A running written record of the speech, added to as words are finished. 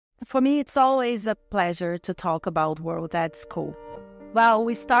For me, it's always a pleasure to talk about World at School. Well,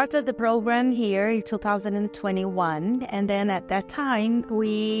 we started the program here in 2021, and then at that time,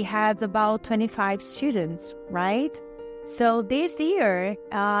 we had about 25 students, right? So this year,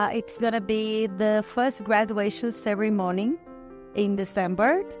 it's going to be the first graduation ceremony in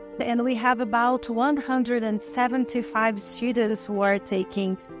December, and we have about 175 students who are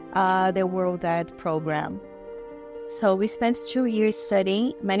taking the World Ed program. So we spent 2 years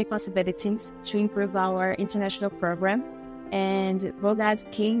studying many possibilities to improve our international program, and World Ed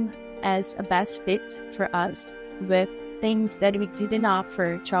came as a best fit for us with things that we didn't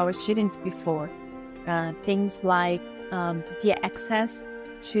offer to our students before. Things like the access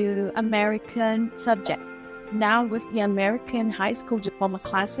to American subjects. Now with the American high school diploma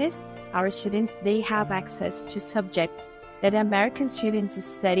classes, our students, they have access to subjects that American students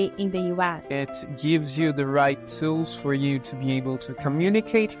study in the U.S. It gives you the right tools for you to be able to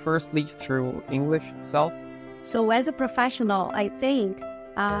communicate, firstly through English itself. So as a professional, I think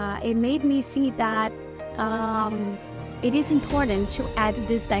it made me see that it is important to add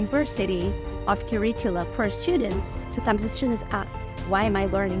this diversity of curricula for students. Sometimes the students ask, why am I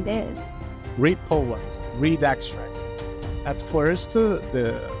learning this? Read poems, read extracts. At first,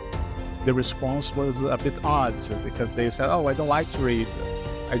 the response was a bit odd because they said, oh, I don't like to read.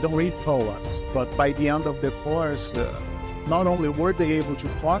 I don't read poems. But by the end of the course, not only were they able to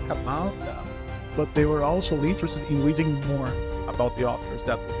talk about them, but they were also interested in reading more about the authors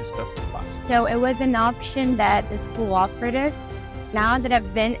that we discussed in class. So it was an option that the school offered us. Now that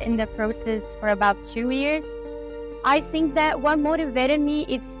I've been in the process for about 2 years, I think that what motivated me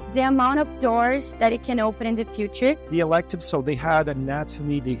is the amount of doors that it can open in the future. The electives, so they had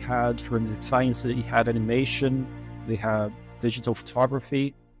anatomy, they had forensic science, they had animation, they had digital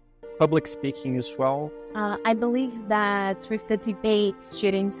photography, public speaking as well. I believe that with the debate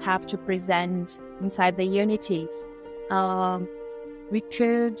students have to present inside the unities, we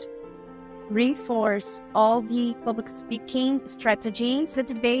could reinforce all the public speaking strategies. The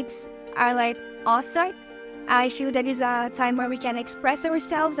debates are like awesome. I feel that is a time where we can express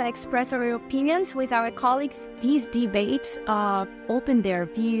ourselves and express our opinions with our colleagues. These debates open their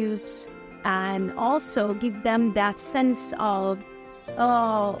views and also give them that sense of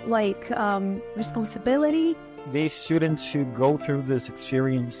responsibility. These students who go through this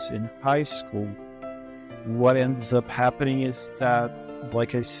experience in high school, what ends up happening is that,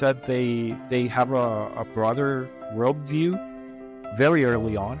 like I said, they have a broader worldview very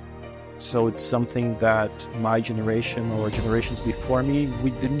early on. So it's something that my generation or generations before me, we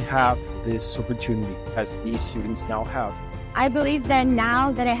didn't have this opportunity as these students now have. I believe that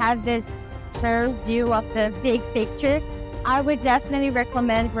now that I have this third view of the big picture, I would definitely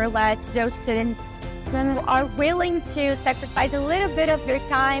recommend World Ed to those students who are willing to sacrifice a little bit of their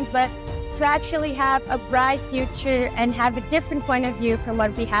time, but to actually have a bright future and have a different point of view from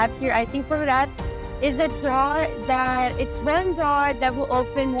what we have here. I think World Ed is a door that, it's one door that will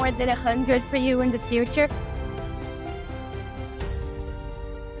open more than 100 for you in the future.